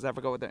mass things? I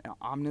forgot what the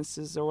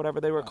omnises or whatever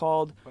they were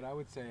called. But I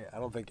would say, I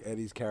don't think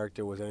Eddie's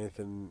character was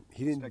anything,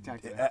 he didn't,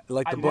 Spectacular.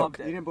 like the I book. loved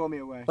it. You didn't blow me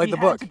away. Like He the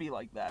had book. to be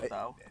like that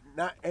though.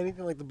 Not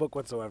anything like the book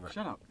whatsoever.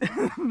 Shut up.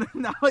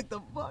 Not like the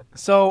book.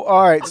 So,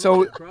 all right.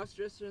 So,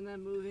 cross-dresser in that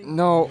movie.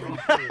 no.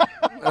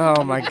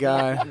 Oh my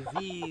God.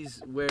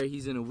 Disease where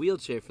he's in a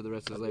wheelchair for the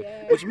rest of his life,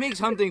 which makes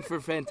hunting for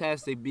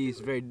Fantastic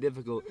Beasts very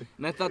difficult.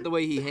 And I thought the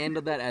way he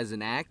handled that as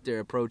an actor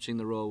approaching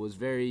the role was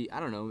very, I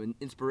don't know,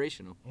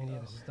 inspirational. And he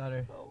had a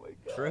stutter.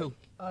 True.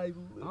 I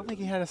don't think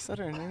he had a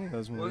stutter in any of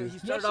those Well, movies. he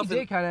He started actually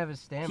off did kind of have a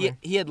stammer.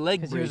 he had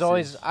leg Because braces. he was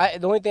always.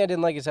 The only thing I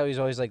didn't like is how he was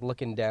always like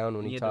looking down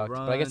when He he had to talked.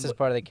 But I guess run. that's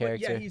part of the But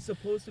character. yeah, he's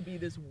supposed to be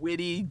this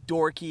witty,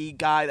 dorky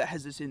guy that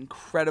has this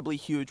incredibly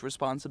huge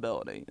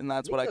responsibility, and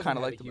that's what I kind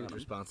of liked huge about him.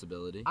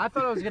 responsibility. I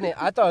thought I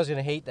was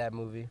gonna hate that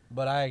movie,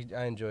 but I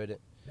enjoyed it.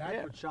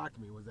 That's what shocked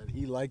me was that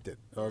he liked it.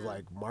 I was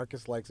like,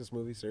 Marcus likes this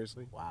movie?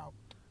 Seriously? Wow.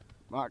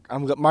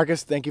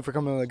 Marcus, thank you for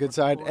coming on the good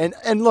side.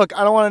 And look,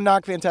 I don't want to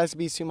knock Fantastic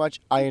Beasts too much.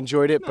 I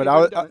enjoyed it, but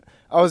I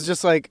was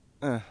just like,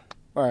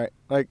 All right.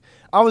 Like,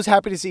 I was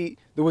happy to see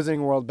the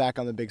Wizarding World back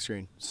on the big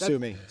screen. Sue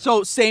me.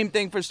 So same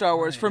thing for Star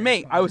Wars for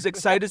me. I was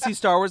excited to see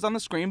Star Wars on the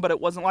screen, but it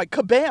wasn't like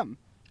kabam.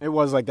 It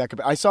was like that.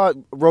 I saw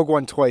Rogue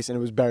One twice, and it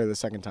was better the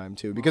second time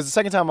too. Because the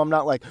second time, I'm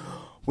not like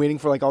waiting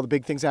for like all the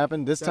big things to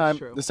happen. This time,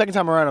 true. the second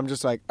time around, I'm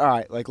just like, all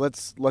right, like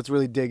let's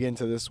really dig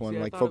into this one. See,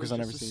 I like thought focus it on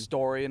was every just a scene.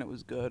 story, and it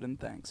was good. And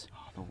thanks.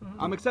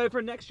 I'm excited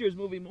for next year's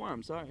movie more.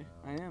 I'm sorry,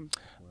 I am.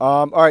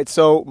 All right,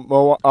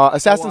 so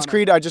Assassin's Moana.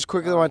 Creed. I just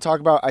quickly want to talk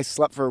about. I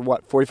slept for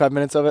 45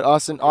 minutes of it.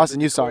 Austin,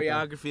 you saw it.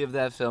 choreography of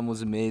that film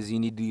was amazing. You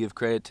need to give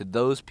credit to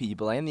those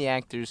people and the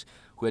actors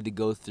who had to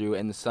go through,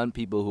 and the stunt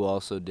people who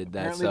also did that.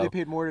 Apparently, so they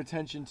paid more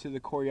attention to the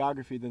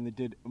choreography than they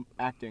did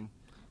acting.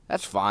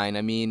 that's fine.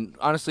 I mean,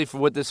 honestly, for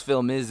what this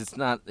film is, it's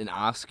not an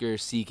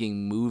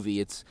Oscar-seeking movie.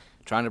 It's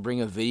trying to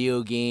bring a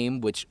video game,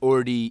 which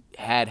already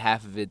had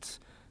half of its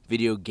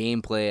video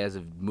gameplay as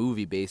a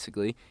movie,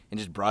 basically, and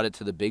just brought it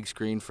to the big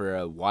screen for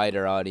a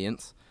wider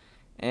audience.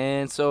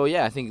 And so,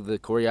 yeah, I think the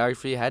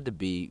choreography had to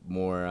be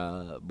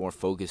more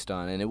focused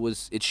on, and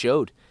it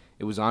showed.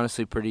 It was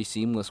honestly pretty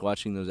seamless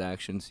watching those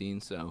action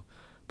scenes, so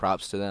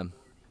props to them.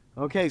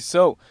 Okay,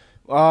 so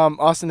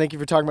Austin, thank you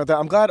for talking about that.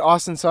 I'm glad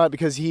Austin saw it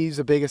because he's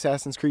a big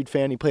Assassin's Creed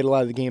fan. He played a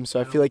lot of the games, so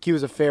I feel like he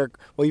was a fair.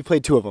 Well, you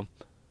played 2 of them.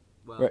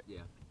 Well, Right.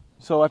 yeah.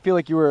 So I feel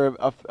like you were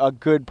a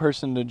good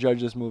person to judge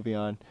this movie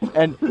on.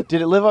 And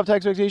did it live up to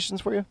expectations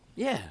for you?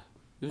 Yeah,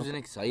 it was an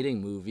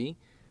exciting movie.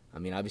 I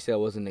mean, obviously, I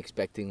wasn't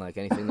expecting like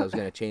anything that was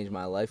going to change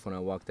my life when I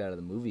walked out of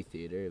the movie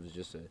theater. It was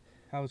just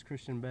How was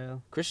Christian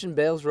Bale? Christian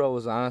Bale's role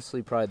was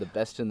honestly probably the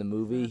best in the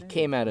movie. He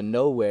came out of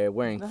nowhere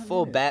wearing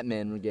full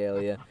Batman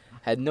regalia.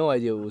 Had no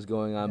idea what was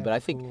going on, but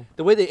I think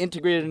the way they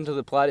integrated into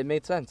the plot, it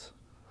made sense.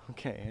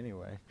 Okay,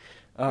 anyway.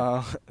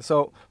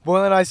 So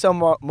Boyle and I saw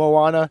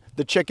Moana.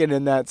 The chicken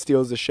in that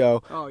steals the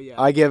show. Oh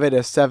yeah. I give it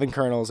a 7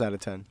 kernels out of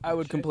 10. I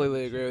would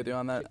completely agree with you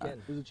on that.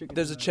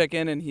 There's a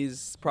chicken, and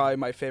he's probably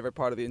my favorite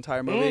part of the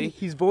entire movie. And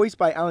he's voiced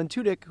by Alan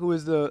Tudyk, who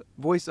is the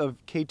voice of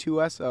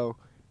K2SO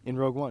in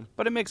Rogue One.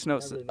 But it makes no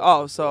sense.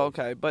 Oh, so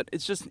okay. But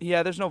it's just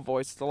there's no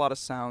voice. It's a lot of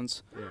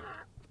sounds.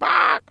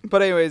 Yeah.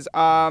 But anyways,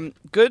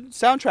 good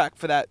soundtrack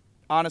for that.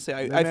 Honestly,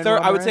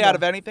 I would say out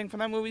of anything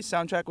from that movie,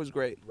 soundtrack was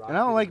great. And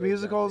I don't like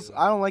musicals.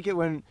 I don't like it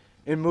when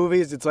in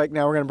movies it's like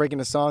now we're gonna break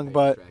into song,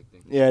 but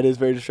yeah, it is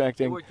very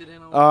distracting.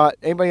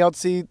 Anybody else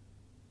see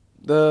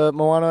the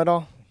Moana at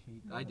all?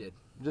 I did.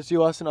 Just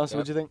you, Austin. Yep.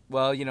 What'd you think?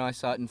 Well, I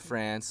saw it in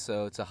France,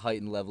 so it's a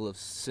heightened level of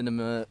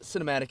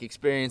cinematic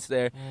experience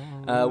there.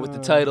 With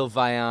the title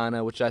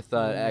Vaiana, which I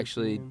thought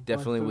actually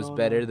definitely was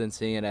better than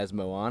seeing it as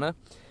Moana.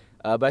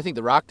 But I think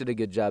The Rock did a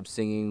good job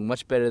singing,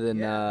 much better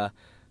than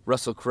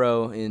Russell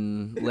Crowe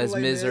in Les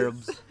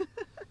Miserables.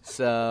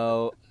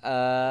 So,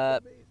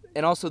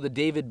 and also the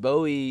David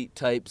Bowie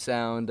type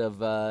sound of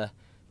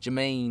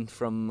Jermaine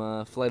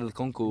from Flight of the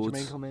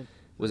Conchords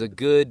was a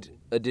good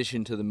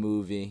addition to the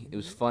movie. It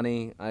was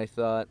funny, I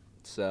thought.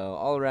 So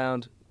all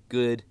around,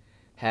 good,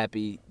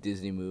 happy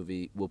Disney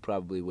movie. Will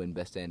probably win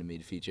Best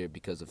Animated Feature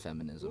because of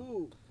feminism.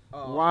 Ooh.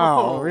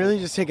 Wow, really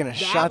just taking a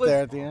shot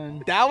there at the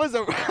end. That was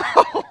a.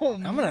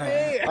 I'm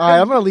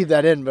gonna leave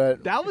that in,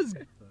 but That was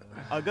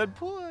a good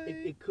point.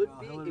 It could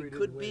be. It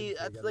could be.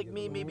 That's like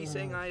me maybe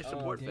saying I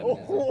support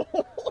feminism. all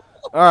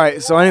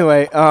right. So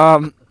anyway,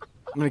 I'm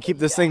gonna keep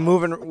this thing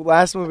moving.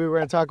 Last movie we're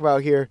gonna talk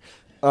about here,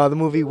 the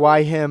movie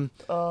Why Him.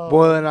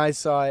 Boyle and I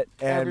saw it,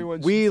 and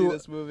Everyone should see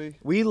this movie.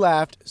 we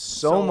laughed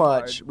so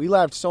much. hard. We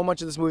laughed so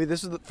much at this movie.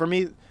 This was for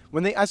me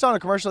when I saw in a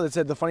commercial that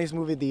said the funniest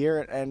movie of the year,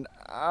 and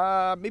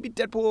maybe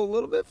Deadpool a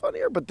little bit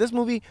funnier, but this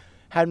movie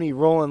had me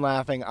rolling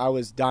laughing. I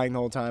was dying the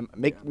whole time.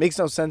 Makes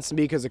no sense to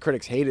me because the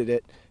critics hated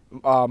it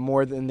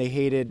more than they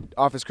hated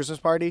Office Christmas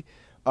Party.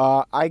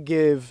 I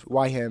give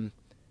Why Him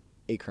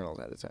 8 kernels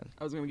out of 10.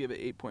 I was gonna give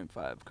it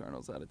 8.5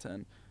 kernels out of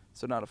 10.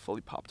 So not a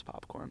fully popped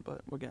popcorn,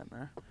 but we're getting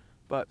there.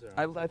 But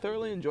I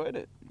thoroughly enjoyed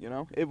it.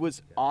 It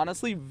was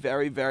honestly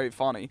very, very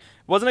funny.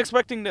 Wasn't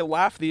expecting to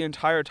laugh the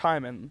entire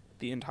time,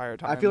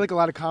 I feel like a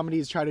lot of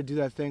comedies try to do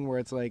that thing where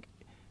it's like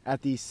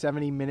at the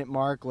 70-minute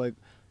mark, like,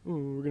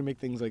 ooh, we're gonna make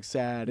things like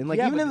sad, and like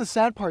Yeah, even but in the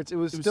sad parts, it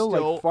was still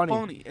like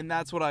funny. And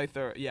that's what I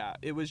thought. Yeah,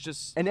 it was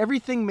just. And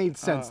everything made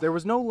sense. There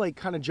was no like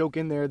kind of joke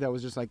in there that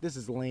was just like this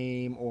is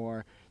lame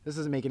or this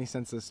doesn't make any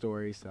sense to the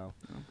story. So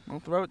I'll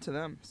throw it to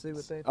them. See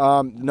what they.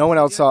 no one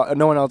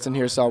else in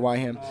here saw Why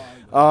Him.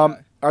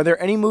 Are there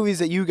any movies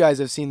that you guys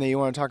have seen that you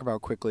want to talk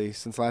about quickly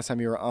since last time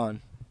you were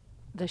on?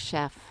 The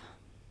Chef.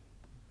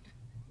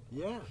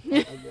 Yeah,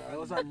 that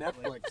was on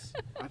Netflix.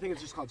 I think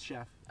it's just called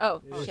Chef.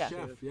 Oh, Chef.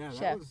 Yeah,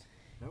 Chef.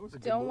 that was a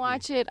good Don't movie.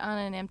 watch it on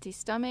an empty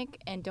stomach,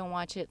 and don't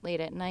watch it late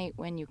at night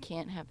when you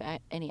can't have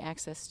any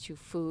access to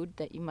food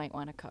that you might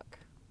want to cook.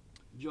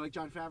 Did you like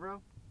Jon Favreau?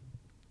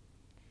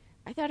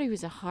 I thought he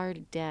was a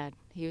hard dad.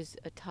 He was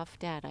a tough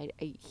dad.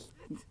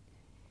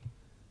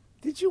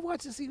 Did you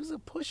watch this? He was a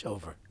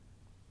pushover.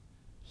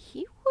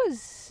 He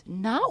was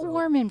not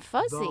warm and The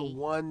fuzzy.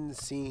 one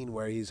scene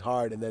where he's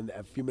hard, and then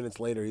a few minutes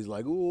later he's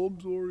like, "Oh, I'm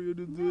sorry, I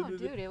didn't." No,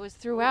 dude, it was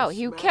throughout.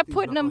 He Smack kept these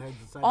putting him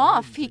knuckleheads inside the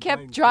off. head He and try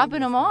kept and dropping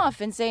kill him this guy.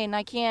 off and saying,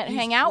 "I can't He's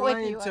hang out with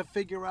trying you." to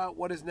figure out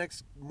what his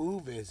next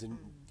move is, and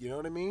you know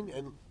what I mean.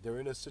 And they're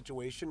in a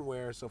situation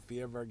where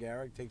Sofia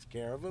Vergara takes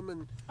care of him,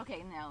 and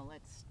Okay, now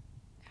let's.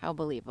 How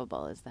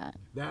believable is that?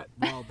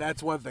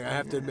 that's one thing I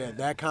have to admit.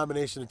 That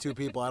combination of two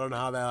people, I don't know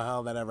how the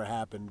hell that ever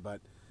happened,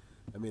 but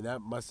I mean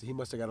he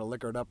must have got a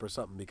liquored up or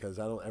something, because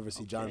I don't ever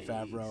see Jon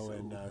Favreau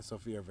and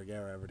Sofia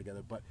Vergara ever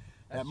together. But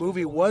that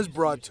movie was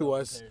brought to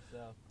us.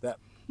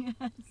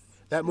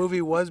 That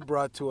movie was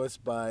brought to us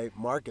by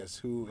Marcus,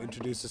 who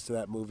introduced us to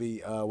that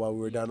movie while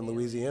we were down in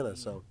Louisiana.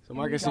 So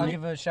Marcus, I'll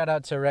give a shout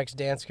out to Rex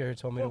Dansker, who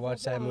told me to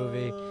watch that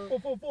movie.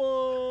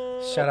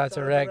 Shout out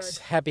to Rex.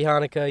 Happy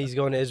Hanukkah. He's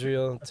going to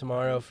Israel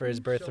tomorrow for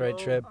his birthright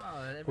trip.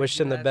 Wish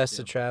him the best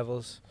of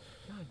travels.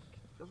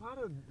 a lot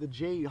of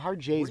the hard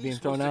J's being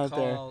thrown out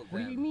there. What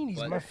do you mean? He's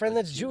my friend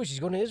that's Jewish. He's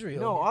going to Israel.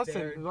 No,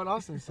 Austin. What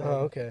Austin said.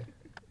 Oh, okay.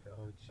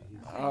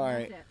 All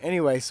right.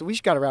 Anyway, so we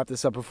just got to wrap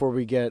this up before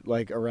we get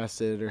like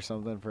arrested or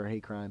something for a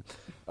hate crime.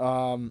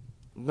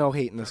 No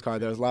hate in this car.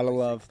 There's a lot of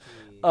love.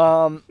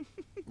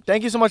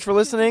 Thank you so much for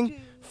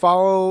listening.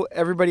 Follow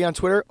everybody on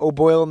Twitter: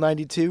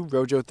 O'Boyle92,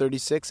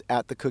 Rojo36,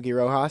 at the Cookie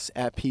Rojas,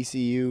 at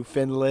PCU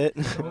Finlit.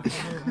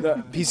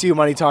 The PCU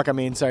Money Talk. I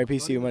mean, sorry,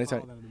 PCU Money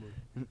Talk.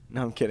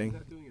 No, I'm kidding.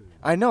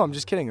 I know. I'm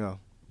just kidding though.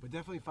 But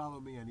definitely follow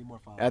me. I need more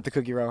followers. At the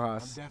Cookie I'm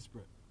Rojas.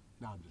 desperate.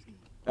 No, I'm just kidding.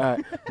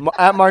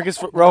 At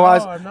Marcus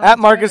Rojas, I'm not at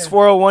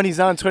Marcus401. He's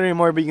not on Twitter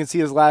anymore, but you can see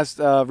his last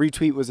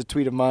retweet was a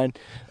tweet of mine.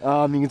 You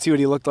can see what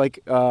he looked like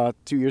 2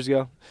 years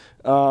ago.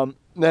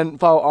 Then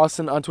follow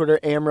Austin on Twitter,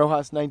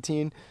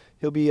 amrojas19.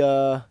 He'll be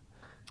I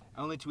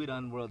only tweet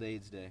on World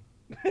AIDS Day.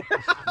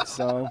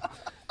 so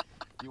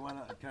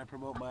Can I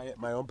promote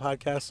my own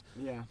podcast?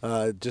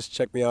 yeah. Just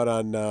check me out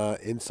on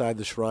Inside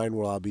the Shrine,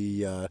 where I'll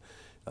be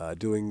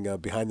doing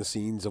behind the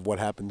scenes of what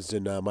happens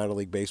in minor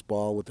league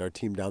baseball with our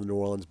team down in New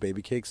Orleans,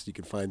 Baby Cakes. You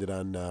can find it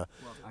on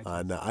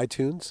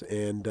iTunes,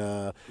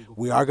 and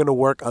we are going to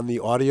work on the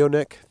audio.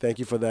 Nick, thank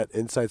you for that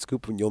inside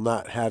scoop. And you'll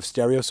not have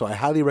stereo, so I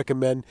highly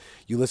recommend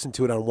you listen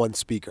to it on one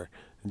speaker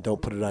and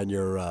don't put it on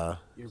your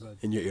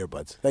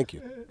earbuds. Thank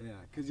you. Yeah,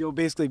 because you'll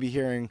basically be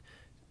hearing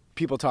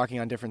people talking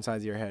on different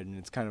sides of your head, and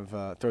it's kind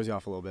of throws you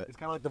off a little bit. It's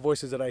kind of like the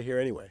voices that I hear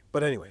anyway.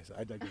 But anyways,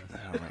 I digress.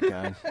 Oh my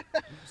god,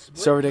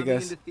 so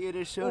ridiculous. The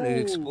theater show that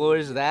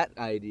explores that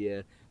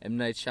idea. M.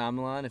 Night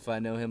Shyamalan, if I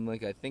know him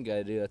like I think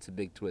I do, that's a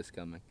big twist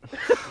coming.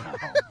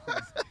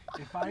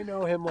 If I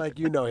know him like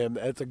you know him,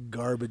 that's a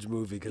garbage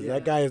movie, because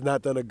that guy has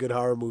not done a good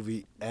horror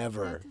movie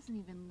ever. That doesn't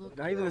even look.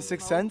 Not even The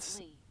Sixth Sense?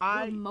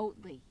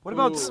 Remotely. What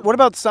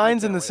about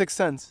Signs in The Sixth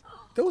Sense?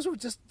 Those were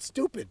just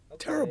stupid,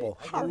 terrible,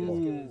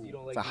 horrible.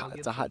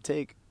 It's a hot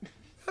take.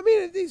 I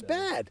mean, he's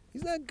bad.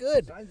 He's not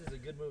good. Signs is a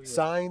good movie.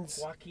 Signs.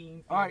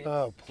 Joaquin. All right.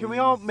 Oh, Can we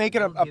all make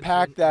it a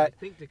pact that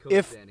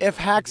if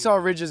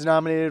Hacksaw Ridge is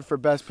nominated for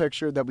Best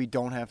Picture, that we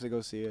don't have to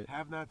go see it?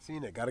 Have not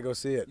seen it. Got to go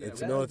see it.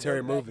 It's a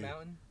military movie.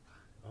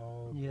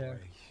 Oh, yeah.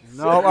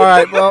 No. All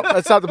right. Well,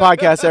 let's stop the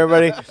podcast,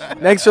 everybody.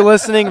 Thanks for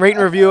listening. Rate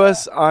and review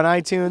us on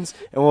iTunes,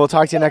 and we'll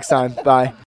talk to you next time. Bye.